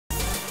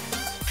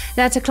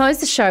Now, to close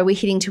the show, we're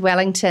heading to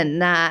Wellington,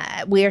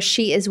 where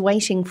she is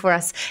waiting for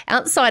us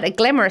outside a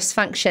glamorous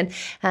function.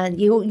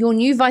 Your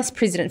new Vice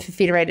President for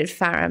Federated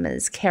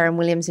Farmers, Karen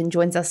Williamson,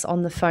 joins us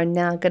on the phone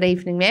now. Good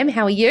evening, ma'am.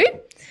 How are you?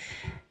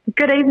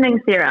 Good evening,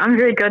 Sarah. I'm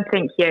very good,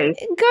 thank you.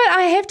 Good.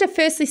 I have to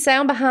firstly say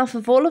on behalf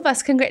of all of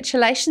us,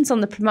 congratulations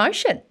on the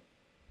promotion.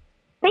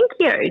 Thank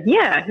you.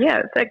 Yeah,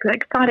 it's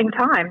exciting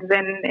times,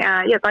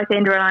 and both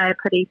Andrew and I are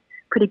pretty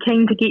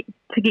keen to get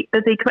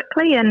busy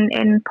quickly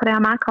and put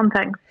our mark on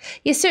things.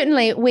 Yeah,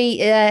 certainly. We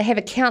have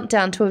a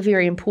countdown to a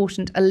very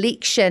important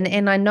election,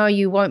 and I know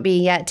you won't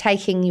be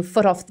taking your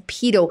foot off the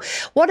pedal.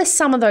 What are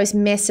some of those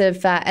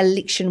massive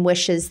election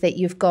wishes that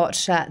you've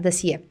got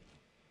this year?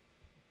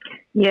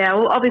 Yeah,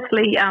 well,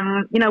 obviously,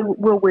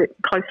 we'll work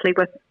closely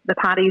with the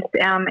parties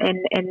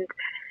and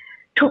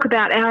talk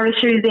about our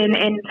issues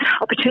and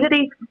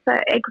opportunities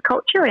for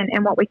agriculture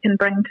and what we can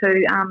bring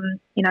to,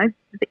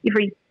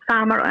 every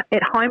farmer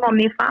at home on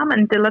their farm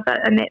and deliver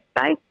in that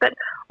space. But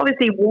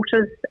obviously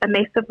water's a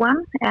massive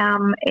one,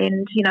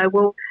 and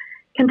we'll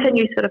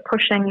continue sort of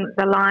pushing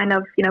the line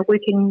of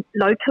working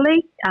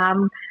locally.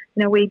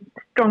 We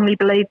strongly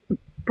believe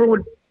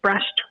broad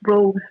brushed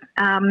rules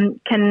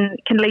can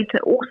lead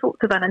to all sorts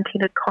of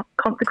unintended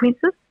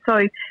consequences,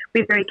 so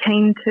we're very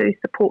keen to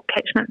support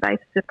catchment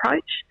based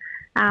approach,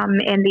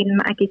 and then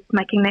I guess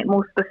making that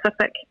more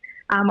specific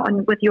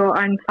with your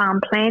own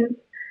farm plans.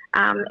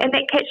 And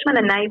that catchment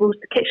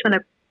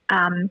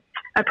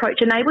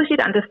approach enables you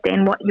to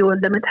understand what your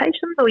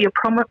limitations or your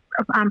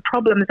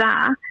problems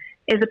are,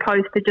 as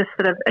opposed to just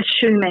sort of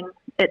assuming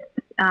it's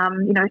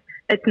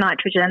it's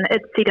nitrogen,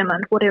 it's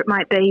sediment, whatever it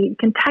might be. You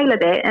can tailor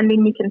that, and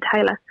then you can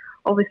tailor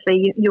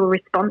obviously your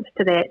response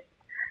to that.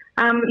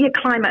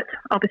 Climate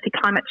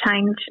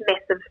change,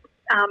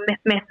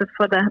 massive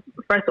for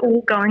us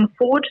all going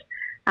forward.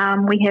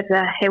 We have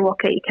the He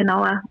Waka I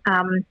Kanoa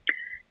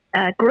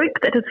group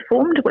that has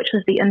formed, which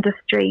is the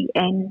industry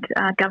and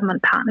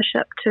government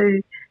partnership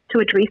to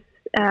address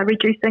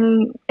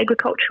reducing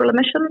agricultural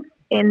emissions.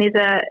 And there's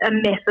a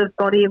massive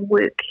body of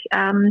work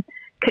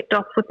kicked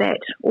off with that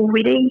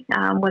already,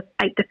 with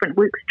 8 different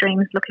work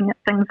streams looking at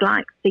things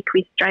like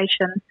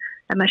sequestration,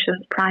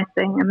 emissions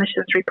pricing,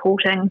 emissions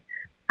reporting.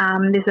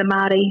 There's a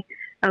Māori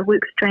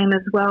work stream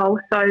as well.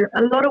 So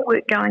a lot of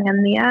work going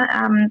in there,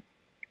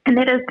 and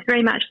that is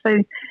very much so.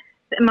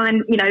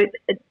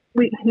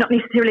 We're not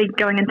necessarily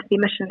going into the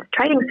emissions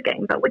trading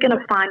scheme, but we're going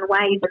to find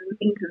ways and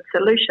means and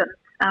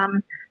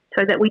solutions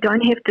so that we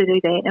don't have to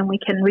do that, and we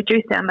can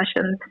reduce our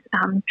emissions,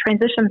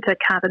 transition to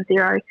carbon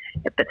zero,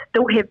 but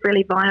still have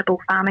really viable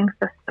farming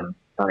systems.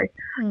 So,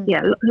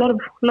 a lot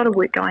of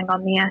work going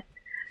on there.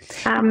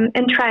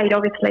 And trade,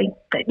 obviously,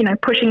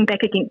 pushing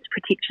back against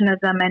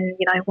protectionism and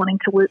wanting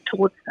to work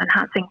towards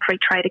enhancing free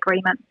trade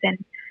agreements and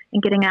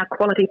getting our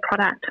quality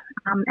product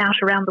out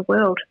around the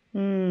world.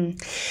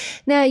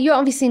 Now, you're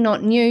obviously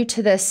not new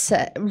to this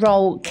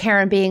role,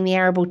 Karen, being the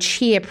arable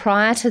chair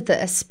prior to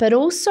this, but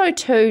also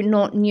too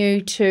not new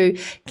to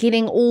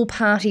getting all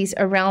parties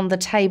around the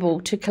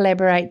table to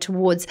collaborate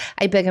towards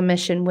a bigger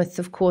mission with,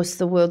 of course,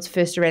 the world's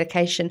first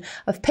eradication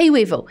of pea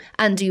weevil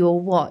under your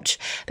watch.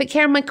 But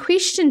Karen, my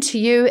question to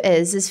you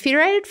is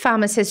Federated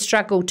Farmers has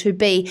struggled to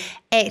be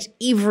at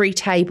every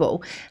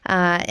table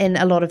in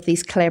a lot of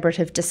these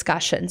collaborative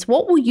discussions.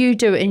 What will you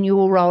do in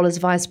your role as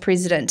Vice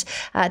President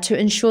to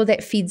ensure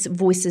that Fed's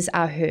voices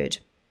are heard?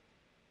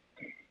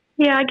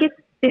 Yeah, I guess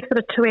there's sort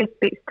of 2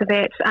 aspects to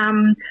that.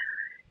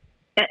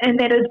 And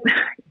that is,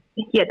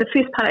 the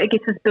first part, I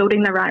guess, is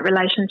building the right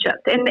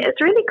relationships. And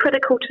it's really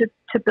critical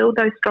to build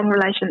those strong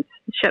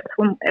relationships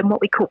in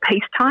what we call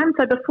peacetime.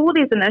 So before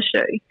there's an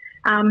issue,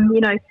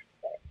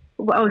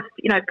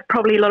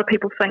 probably a lot of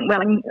people think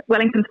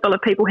Wellington's full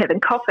of people having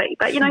coffee,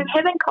 but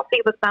having coffee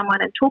with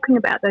someone and talking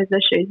about those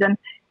issues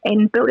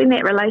and building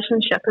that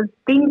relationship is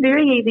then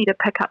very easy to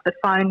pick up the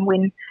phone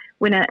when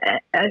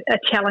a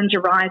challenge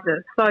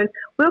arises. So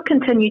we'll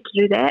continue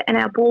to do that, and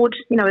our board,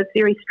 is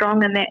very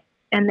strong in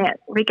that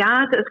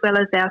regard, as well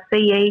as our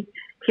CE,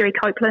 Terry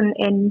Copeland,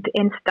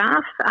 and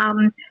staff,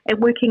 and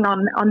working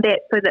on that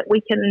so that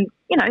we can,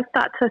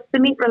 start to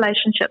cement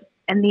relationships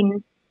and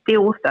then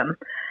deal with them.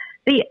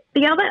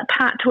 The other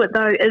part to it,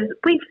 though, is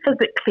we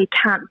physically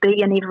can't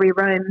be in every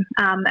room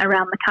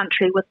around the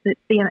country with the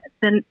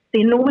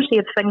enormity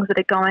of things that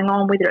are going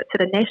on, whether it's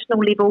at a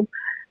national level,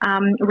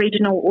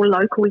 regional or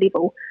local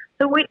level.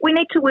 So we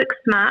need to work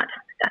smart.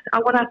 I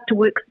want us to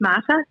work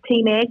smarter,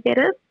 Team Ag that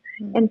is,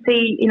 and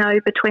see,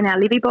 between our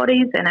levy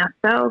bodies and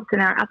ourselves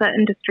and our other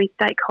industry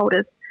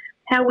stakeholders,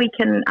 how we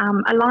can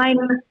align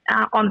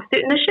on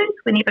certain issues.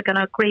 We're never going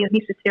to agree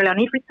necessarily on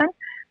everything,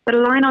 but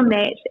align on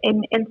that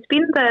and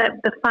spend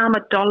the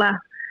farmer dollar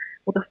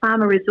or the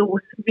farmer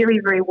resource very,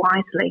 very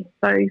wisely.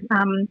 So,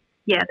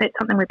 that's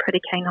something we're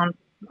pretty keen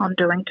on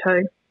doing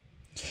too.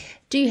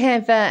 Do you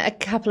have a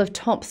couple of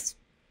tops,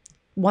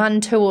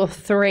 1, 2 or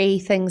 3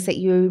 things that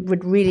you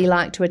would really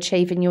like to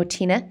achieve in your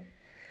tenure?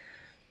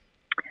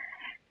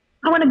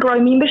 I want to grow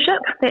membership.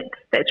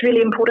 That's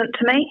really important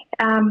to me.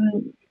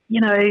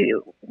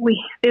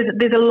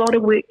 there's a lot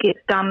of work gets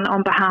done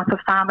on behalf of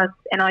farmers,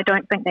 and I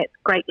don't think that's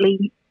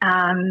greatly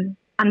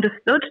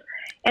understood.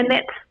 And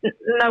that's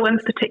no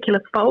one's particular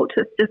fault.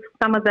 It's just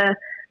some of the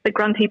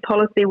grunty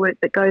policy work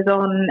that goes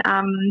on.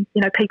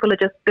 People are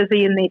just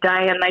busy in their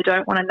day and they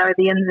don't want to know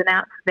the ins and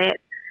outs of that.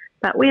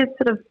 But we're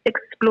sort of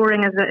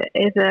exploring as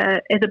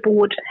a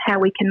board how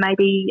we can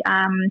maybe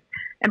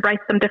embrace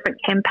some different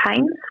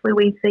campaigns where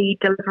we see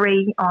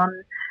delivery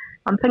on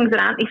things that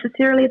aren't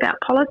necessarily about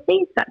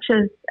policy, such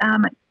as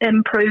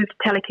improved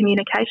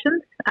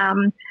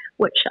telecommunications,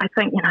 which I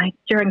think,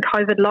 during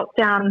COVID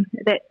lockdown,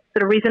 that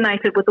sort of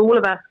resonated with all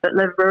of us that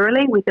live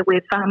rurally, whether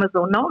we're farmers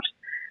or not.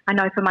 I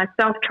know for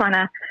myself, trying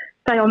to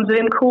stay on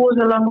Zoom calls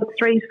along with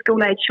 3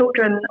 school-age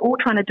children, all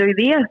trying to do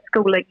their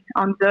schooling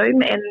on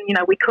Zoom, and,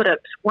 we couldn't,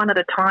 one at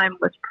a time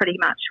was pretty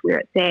much where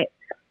it's at.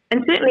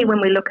 And certainly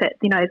when we look at,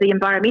 the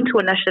environmental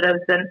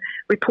initiatives and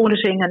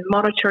reporting and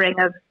monitoring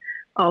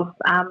of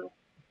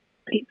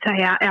let's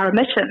say, our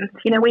emissions,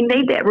 we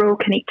need that rural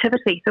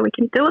connectivity so we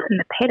can do it in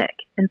the paddock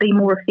and be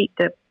more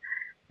effective.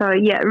 So,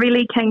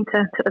 really keen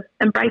to sort of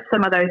embrace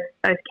some of those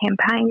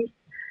campaigns.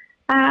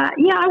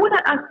 I want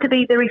us to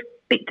be the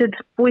respected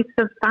voice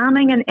of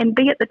farming and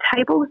be at the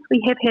tables.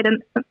 We have had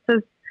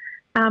instances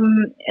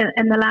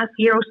in the last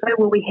year or so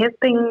where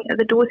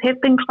the doors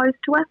have been closed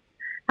to us.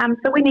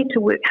 So we need to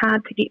work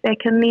hard to get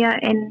back in there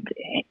and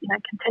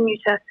continue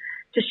to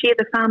share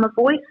the farmer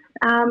voice.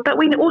 But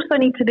we also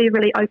need to be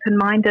really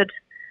open-minded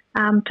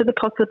to the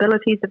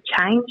possibilities of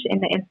change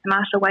and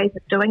smarter ways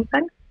of doing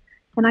things.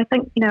 And I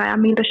think, our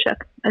membership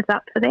is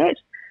up for that.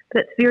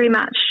 But it's very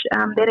much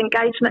that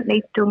engagement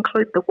needs to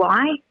include the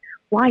why.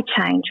 Why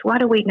change? Why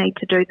do we need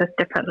to do this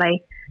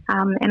differently?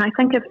 And I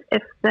think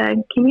if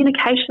the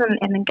communication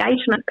and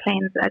engagement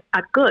plans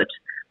are good,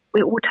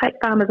 we will take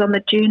farmers on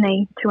the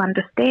journey to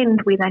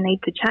understand where they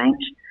need to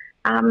change.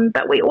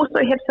 But we also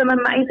have some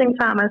amazing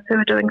farmers who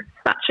are doing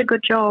such a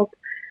good job,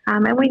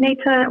 and we need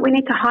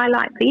to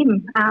highlight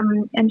them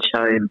and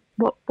show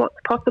what's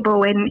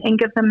possible and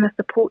give them the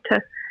support to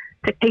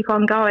keep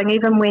on going,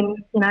 even when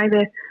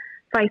they're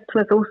faced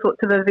with all sorts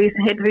of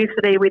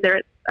adversity, whether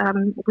it's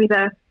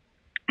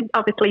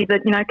obviously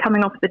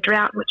coming off the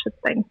drought, which has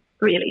been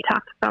really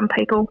tough for some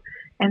people,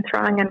 and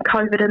throwing in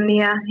COVID in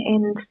there,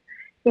 and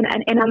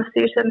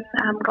uncertain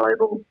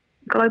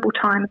global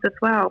times as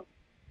well.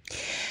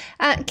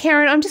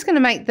 Karen, I'm just going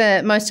to make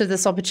the most of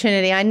this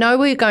opportunity. I know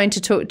we're going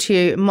to talk to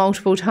you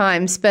multiple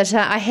times, but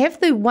I have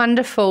the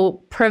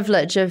wonderful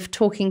privilege of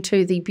talking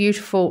to the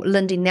beautiful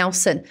Lindy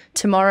Nelson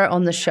tomorrow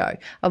on the show,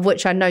 of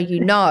which I know you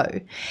know.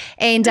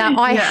 And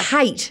I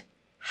hate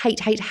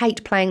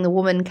playing the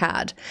woman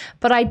card.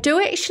 But I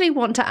do actually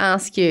want to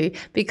ask you,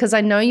 because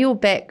I know your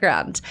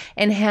background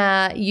and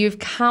how you've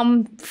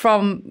come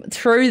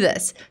through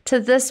this to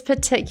this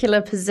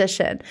particular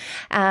position.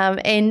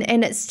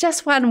 And it's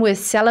just one worth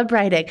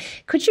celebrating.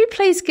 Could you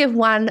please give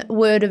one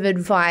word of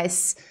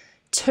advice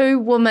to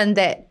women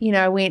that,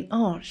 went,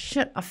 oh,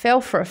 shit, I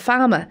fell for a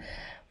farmer.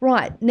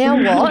 Right, now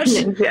what?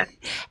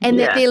 And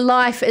that their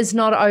life is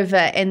not over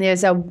and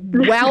there's a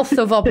wealth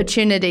of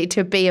opportunity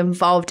to be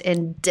involved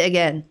and dig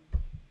in.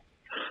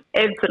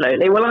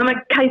 Absolutely. Well, I'm a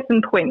case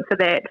in point for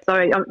that.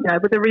 So,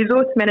 with a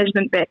resource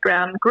management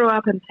background, grew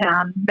up in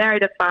town,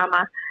 married a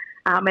farmer,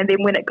 and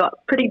then when it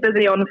got pretty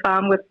busy on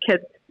farm with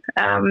kids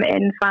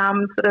and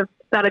farm sort of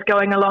started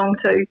going along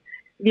to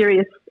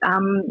various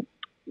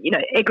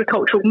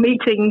agricultural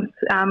meetings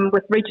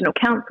with regional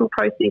council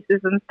processes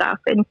and stuff,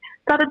 and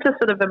started to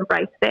sort of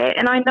embrace that.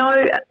 And I know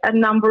a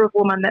number of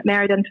women that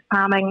married into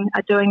farming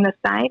are doing the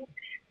same.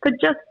 So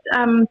just,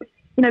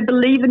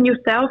 believe in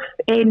yourself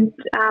and,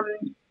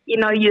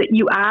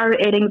 you are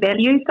adding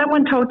value.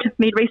 Someone told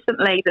me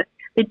recently that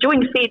they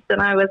joined Feds,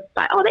 and I was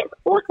like, oh, that's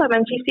awesome.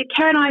 And she said,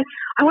 Karen, I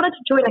wanted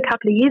to join a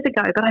couple of years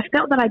ago, but I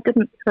felt that I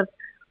didn't sort of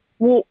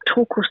walk,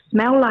 talk or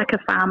smell like a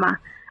farmer.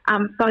 So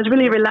I was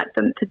really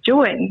reluctant to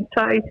join.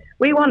 So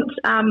I want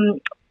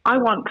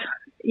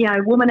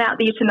women out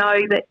there to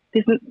know that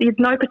there's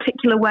no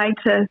particular way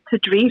to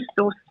dress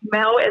or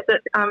smell as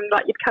it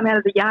like you've come out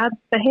of the yard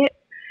perhaps.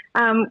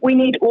 We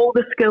need all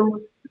the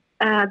skills,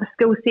 the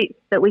skill sets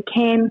that we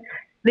can.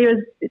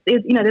 There's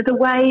a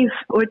wave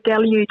or a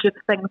deluge of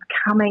things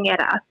coming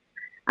at us.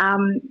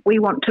 We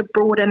want to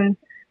broaden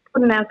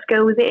our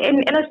skills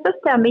and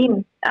assist our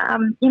men.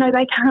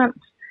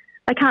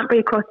 They can't be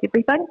across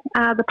everything.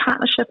 The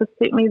partnership is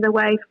certainly the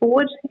way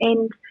forward,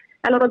 and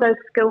a lot of those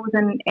skills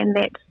and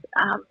that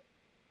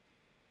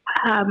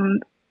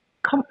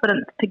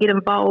confidence to get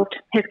involved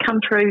has come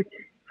through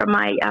from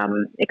my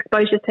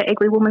exposure to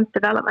Agri Women's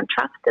Development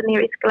Trust and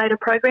their escalator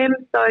program.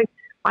 So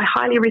I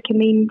highly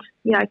recommend,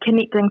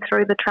 connecting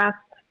through the trust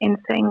and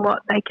seeing what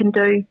they can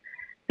do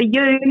for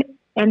you,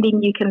 and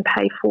then you can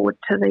pay forward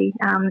to the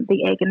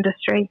ag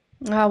industry.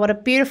 Oh, what a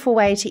beautiful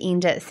way to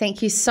end it.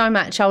 Thank you so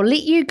much. I'll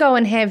let you go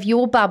and have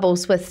your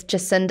bubbles with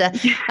Jacinda,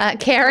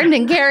 Karen,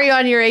 and carry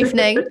on your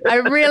evening. I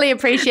really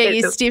appreciate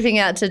you stepping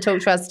out to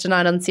talk to us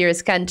tonight on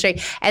Serious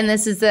Country. And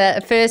this is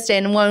the first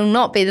and will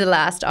not be the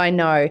last, I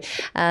know.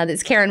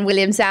 That's Karen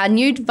Williams, our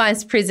new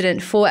Vice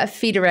President for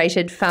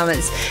Federated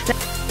Farmers.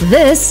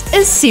 This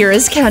is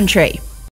Serious Country.